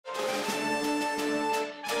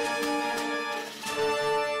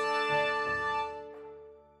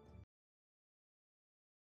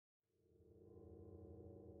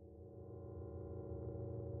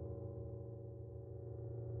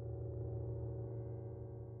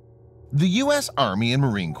The U.S. Army and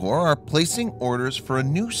Marine Corps are placing orders for a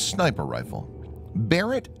new sniper rifle,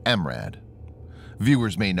 Barrett MRAD.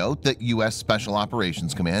 Viewers may note that U.S. Special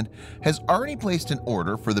Operations Command has already placed an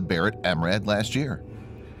order for the Barrett MRAD last year.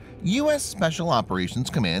 U.S. Special Operations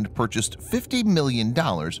Command purchased $50 million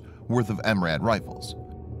worth of MRAD rifles,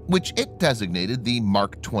 which it designated the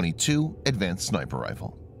Mark 22 Advanced Sniper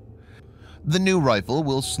Rifle. The new rifle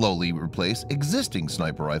will slowly replace existing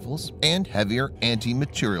sniper rifles and heavier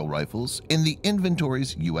anti-material rifles in the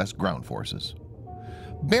inventory's U.S. ground forces.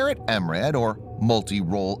 Barrett MRAD, or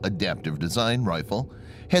Multi-Role Adaptive Design Rifle,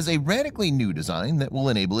 has a radically new design that will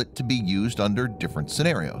enable it to be used under different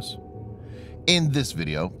scenarios. In this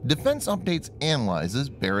video, Defense Updates analyzes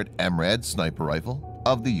Barrett MRAD Sniper Rifle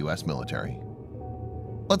of the U.S. military.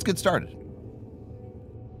 Let's get started.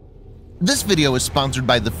 This video is sponsored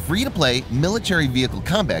by the free-to-play military vehicle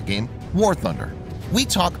combat game War Thunder. We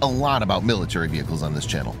talk a lot about military vehicles on this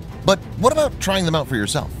channel, but what about trying them out for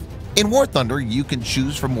yourself? In War Thunder, you can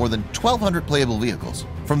choose from more than 1,200 playable vehicles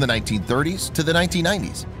from the 1930s to the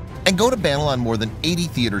 1990s and go to battle on more than 80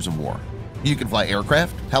 theaters of war. You can fly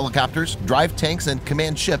aircraft, helicopters, drive tanks, and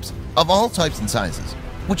command ships of all types and sizes,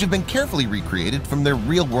 which have been carefully recreated from their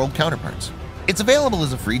real-world counterparts. It's available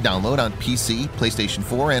as a free download on PC, PlayStation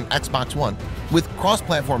 4, and Xbox One with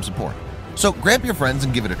cross-platform support. So grab your friends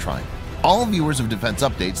and give it a try. All viewers of Defense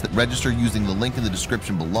Updates that register using the link in the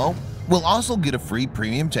description below will also get a free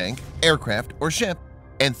premium tank, aircraft, or ship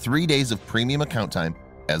and 3 days of premium account time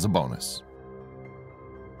as a bonus.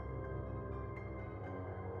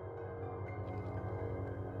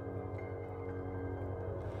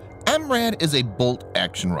 MRAD is a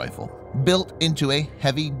bolt-action rifle built into a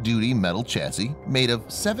heavy-duty metal chassis made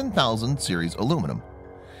of 7000 series aluminum.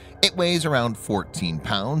 It weighs around 14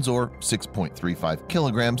 pounds or 6.35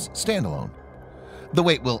 kilograms standalone. The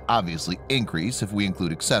weight will obviously increase if we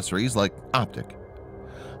include accessories like optic.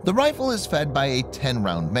 The rifle is fed by a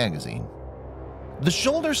 10-round magazine. The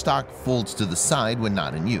shoulder stock folds to the side when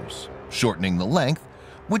not in use, shortening the length,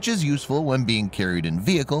 which is useful when being carried in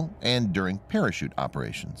vehicle and during parachute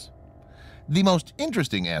operations. The most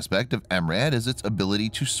interesting aspect of MRAD is its ability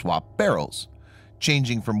to swap barrels,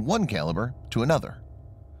 changing from one caliber to another.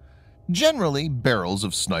 Generally, barrels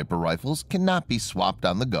of sniper rifles cannot be swapped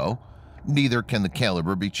on the go, neither can the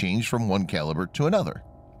caliber be changed from one caliber to another.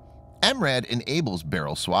 MRAD enables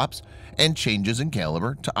barrel swaps and changes in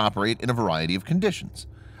caliber to operate in a variety of conditions,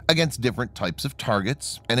 against different types of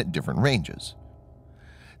targets and at different ranges.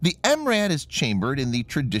 The MRAD is chambered in the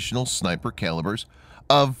traditional sniper calibers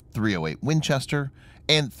of .308 Winchester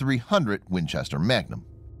and .300 Winchester Magnum,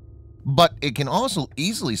 but it can also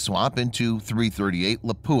easily swap into .338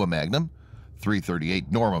 Lapua Magnum,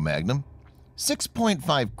 .338 Norma Magnum, 6.5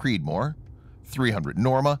 Creedmoor, .300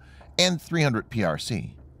 Norma, and .300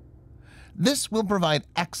 PRC. This will provide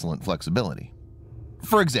excellent flexibility.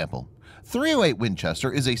 For example, .308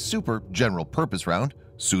 Winchester is a super general-purpose round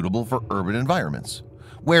suitable for urban environments,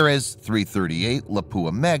 whereas .338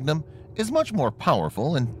 Lapua Magnum is much more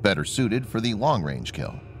powerful and better suited for the long-range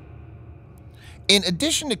kill. In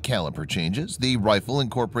addition to caliber changes, the rifle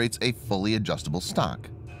incorporates a fully adjustable stock.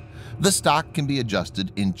 The stock can be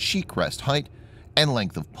adjusted in cheek rest height and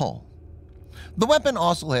length of pull. The weapon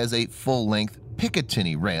also has a full-length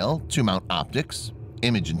Picatinny rail to mount optics,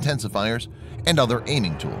 image intensifiers, and other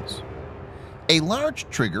aiming tools. A large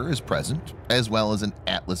trigger is present, as well as an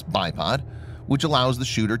Atlas bipod, which allows the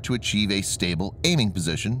shooter to achieve a stable aiming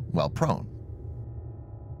position while prone.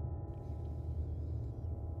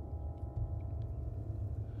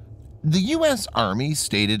 The U.S. Army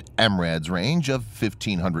stated MRAD's range of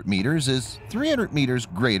 1,500 meters is 300 meters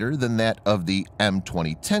greater than that of the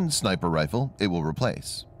M2010 sniper rifle it will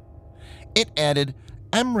replace. It added,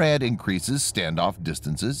 MRAD increases standoff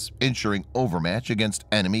distances, ensuring overmatch against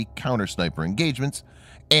enemy counter-sniper engagements,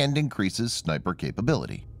 and increases sniper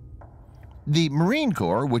capability. The Marine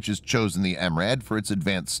Corps, which has chosen the MRAD for its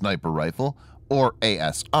Advanced Sniper Rifle, or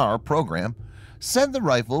ASR, program, said the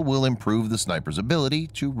rifle will improve the sniper's ability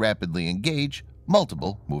to rapidly engage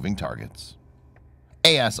multiple moving targets.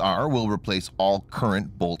 ASR will replace all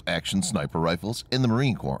current bolt-action sniper rifles in the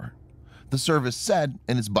Marine Corps, the service said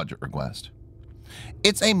in its budget request.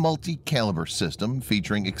 It's a multi-caliber system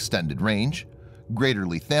featuring extended range, greater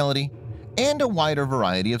lethality, and a wider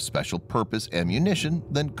variety of special-purpose ammunition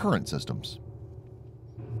than current systems.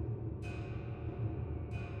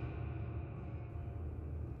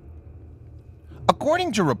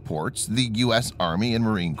 According to reports, the U.S. Army and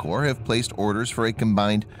Marine Corps have placed orders for a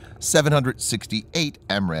combined 768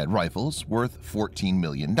 MRAD rifles worth $14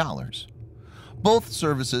 million. Both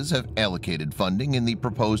services have allocated funding in the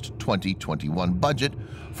proposed 2021 budget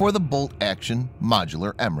for the bolt-action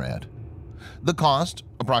modular MRAD. The cost,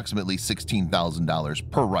 approximately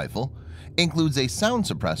 $16,000 per rifle, includes a sound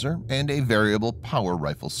suppressor and a variable power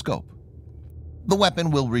rifle scope. The weapon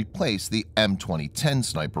will replace the M2010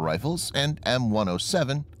 sniper rifles and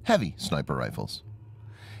M107 heavy sniper rifles.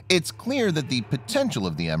 It's clear that the potential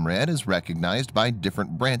of the MRAD is recognized by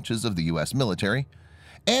different branches of the U.S. military,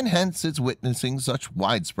 and hence it's witnessing such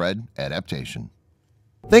widespread adaptation.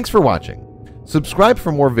 Thanks for watching. Subscribe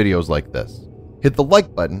for more videos like this. Hit the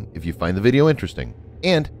like button if you find the video interesting,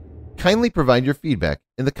 and kindly provide your feedback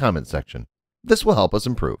in the comment section. This will help us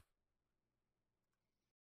improve.